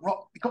 I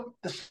got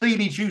the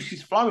Seeley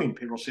juices flowing.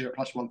 Piros here at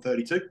plus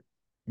 132.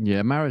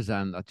 Yeah,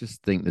 Marizan, I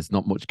just think there's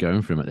not much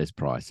going for him at this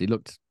price. He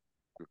looked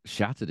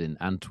shattered in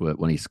Antwerp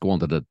when he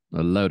squandered a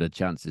load of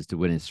chances to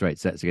win in straight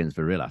sets against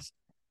Varillas.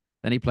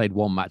 Then he played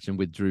one match and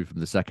withdrew from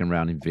the second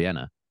round in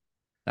Vienna.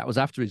 That was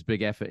after his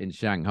big effort in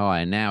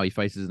Shanghai, and now he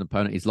faces an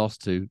opponent he's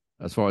lost to,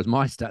 as far as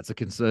my stats are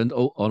concerned,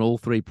 on all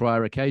three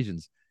prior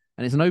occasions.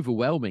 And it's an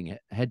overwhelming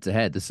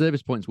head-to-head. The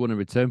service points won and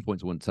return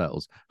points won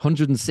totals,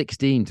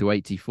 116 to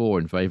 84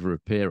 in favour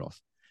of Piros.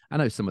 I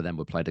know some of them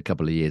were played a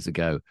couple of years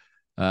ago,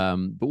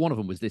 but one of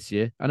them was this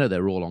year. I know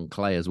they're all on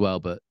clay as well,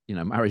 but, you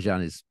know,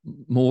 Marizan is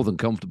more than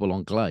comfortable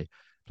on clay.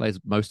 Plays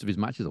most of his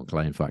matches on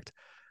clay, in fact.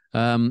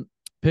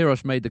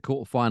 Piros made the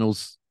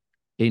quarterfinals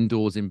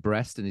indoors in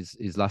Brest in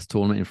his last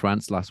tournament in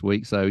France last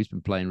week, so he's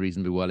been playing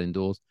reasonably well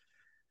indoors.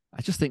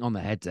 I just think on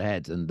the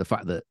head-to-head and the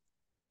fact that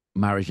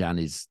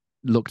Marizan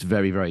looked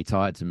very, very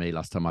tired to me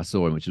last time I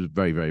saw him, which was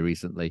very, very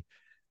recently.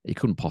 He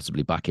couldn't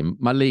possibly back him.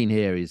 My lean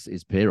here is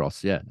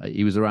Piros. Yeah,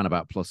 he was around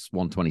about plus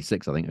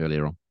 126, I think,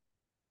 earlier on.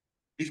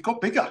 He's got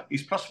bigger.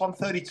 He's plus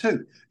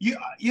 132.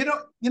 You're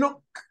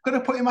not going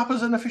to put him up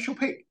as an official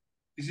pick.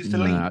 Is this the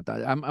lean?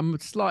 I'm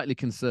slightly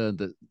concerned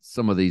that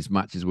some of these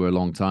matches were a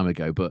long time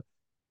ago, but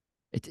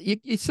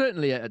it's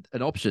certainly an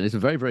option. It's a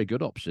very, very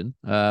good option.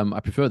 I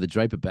prefer the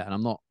Draper bet, and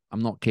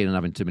I'm not keen on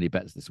having too many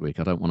bets this week.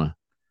 I don't want to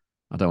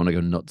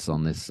go nuts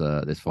on this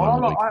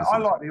final week. I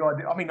like the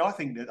idea. I mean, I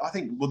think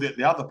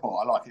the other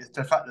part I like is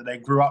the fact that they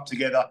grew up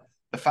together.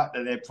 The fact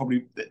that they're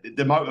probably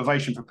the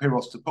motivation for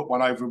Piros to put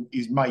one over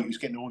his mate who's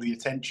getting all the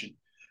attention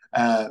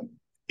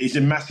is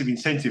a massive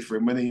incentive for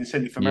him. When the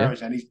incentive for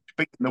Marizan,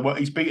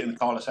 he's beaten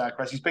Carlos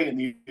Alcaraz, he's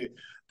beaten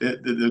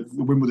the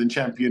Wimbledon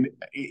champion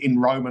in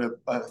Rome at a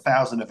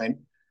 1,000 event,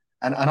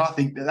 and I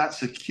think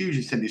that's a huge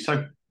incentive.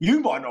 So you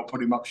might not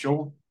put him up,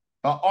 Sean.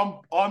 But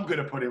I'm going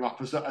to put him up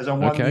as a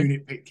one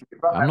unit pick.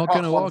 I'm not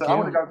going to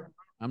argue.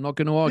 I'm not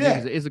going to argue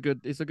because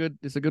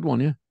it's a good one.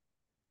 Yeah.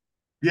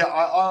 Yeah,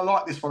 I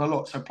like this one a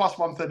lot. So plus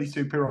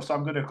 132 Piros. So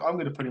I'm going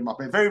to put him up.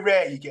 Very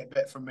rare you get a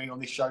bet from me on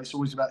this show. It's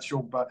always about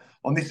Sean, but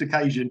on this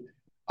occasion,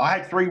 I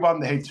had 3-1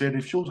 the head-to-head.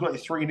 If Sean's got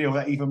it 3-0,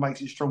 that even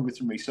makes it stronger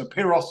to me. So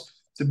Piros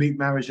to beat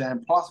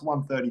Marizan plus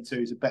 132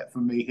 is a bet for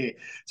me here.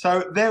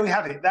 So there we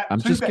have it.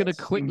 I'm just going to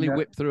quickly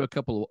whip through a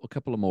couple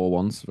of more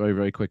ones very,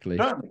 very quickly.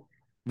 Certainly.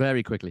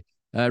 Very quickly.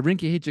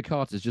 Rinky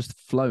Hijikata's just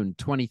flown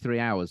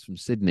 23 hours from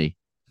Sydney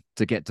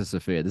to get to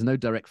Sofia. There's no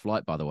direct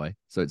flight, by the way,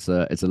 so it's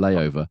a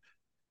layover.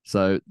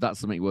 So that's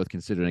something worth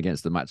considering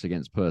against the match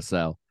against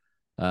Purcell.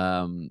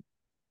 Something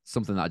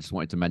that I just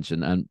wanted to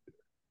mention. And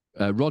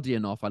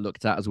Rodionov I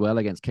looked at as well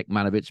against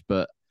Kekmanovic,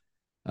 but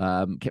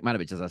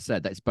Kekmanovic, as I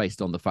said, that's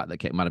based on the fact that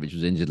Kekmanovic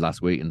was injured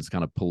last week and has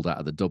kind of pulled out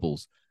of the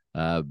doubles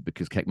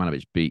because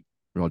Kekmanovic beat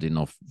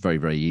Rodionov very,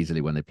 very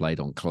easily when they played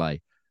on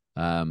clay.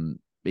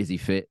 Is he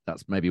fit?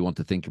 That's maybe one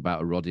to think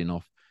about a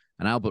Rodionov.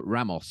 And Albert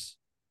Ramos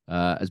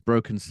has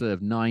broken serve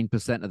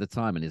 9% of the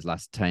time in his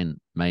last 10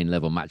 main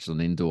level matches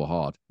on indoor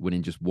hard,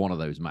 winning just one of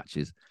those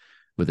matches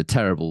with a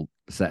terrible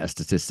set of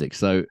statistics.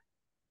 So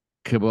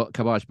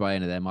Kabaj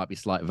Baena there might be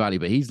slight value,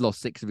 but he's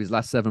lost 6 of his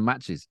last 7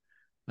 matches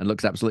and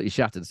looks absolutely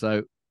shattered.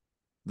 So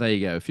there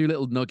you go. A few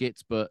little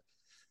nuggets, but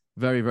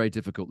very, very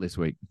difficult this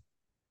week.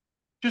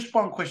 Just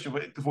one question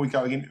before we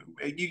go again.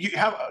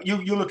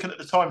 You're looking at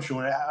the time,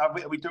 Sean. Are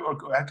we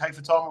okay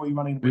for time? Or are we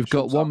running? We've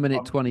got 1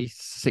 minute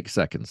 26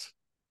 seconds.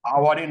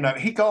 Oh, I didn't know.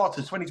 He got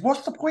to 20.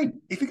 What's the point?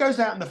 If he goes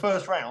out in the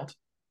first round,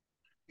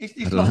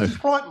 he's lost his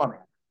flight money.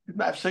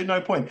 Absolutely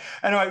no point.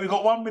 Anyway, we've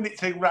got 1 minute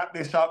to wrap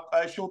this up.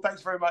 Sean,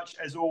 thanks very much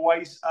as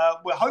always.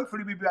 We'll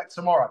hopefully be back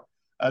tomorrow.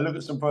 Look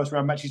at some first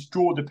round matches,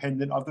 draw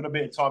dependent. I've got a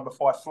bit of time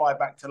before I fly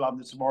back to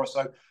London tomorrow.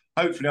 So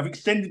hopefully I've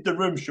extended the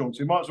room, Sean.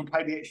 So we might as well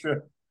pay the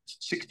extra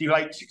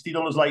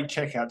 $60 late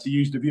checkout to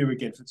use the view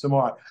again for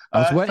tomorrow. I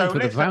was waiting for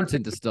the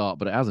fountain to start,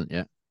 but it hasn't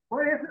yet.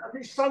 Well, I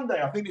think it's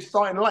Sunday. I think it's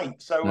starting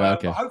late. So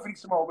okay. Hopefully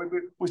tomorrow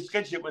we'll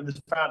schedule it when the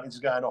fountains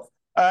are going off.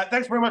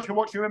 Thanks very much for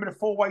watching. Remember the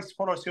 4 ways to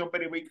follow us here on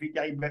Betting Weekly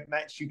Game Bet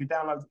Match. You can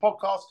download the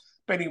podcast,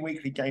 Betting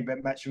Weekly Game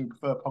Bet Match, and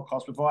prefer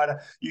podcast provider.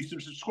 You can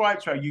subscribe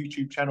to our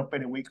YouTube channel,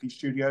 Betting Weekly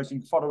Studios. You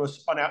can follow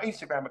us on our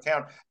Instagram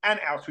account and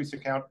our Twitter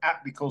account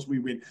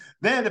 @BecauseWeWin.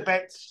 They're the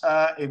bets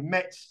in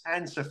Metz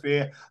and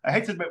Sofia.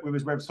 Head to the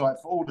BetWithers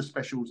website for all the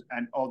specials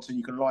and odds, and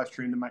you can live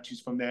stream the matches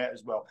from there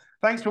as well.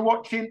 Thanks for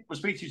watching. We'll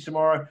speak to you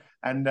tomorrow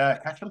and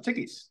catch some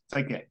tickets.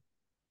 Take care.